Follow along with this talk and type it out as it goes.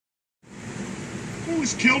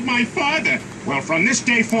booze killed my father. Well, from this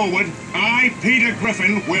day forward, I, Peter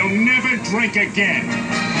Griffin, will never drink again.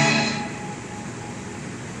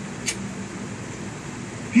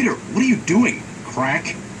 Peter, what are you doing?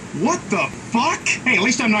 Crack? What the fuck? Hey, at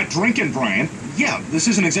least I'm not drinking, Brian. Yeah, this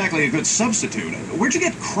isn't exactly a good substitute. Where'd you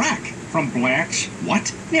get crack? From Black's?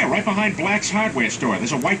 What? Yeah, right behind Black's hardware store.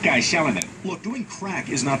 There's a white guy selling it. Look, doing crack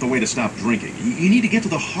is not the way to stop drinking. You need to get to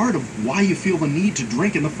the heart of why you feel the need to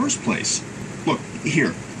drink in the first place. Look,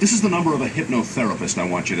 here. This is the number of a hypnotherapist I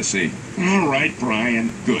want you to see. All right,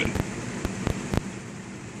 Brian. Good.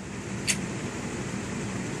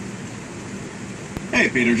 Hey,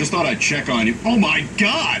 Peter, just thought I'd check on you. Oh, my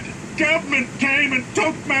God! Government came and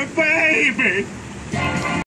took my baby!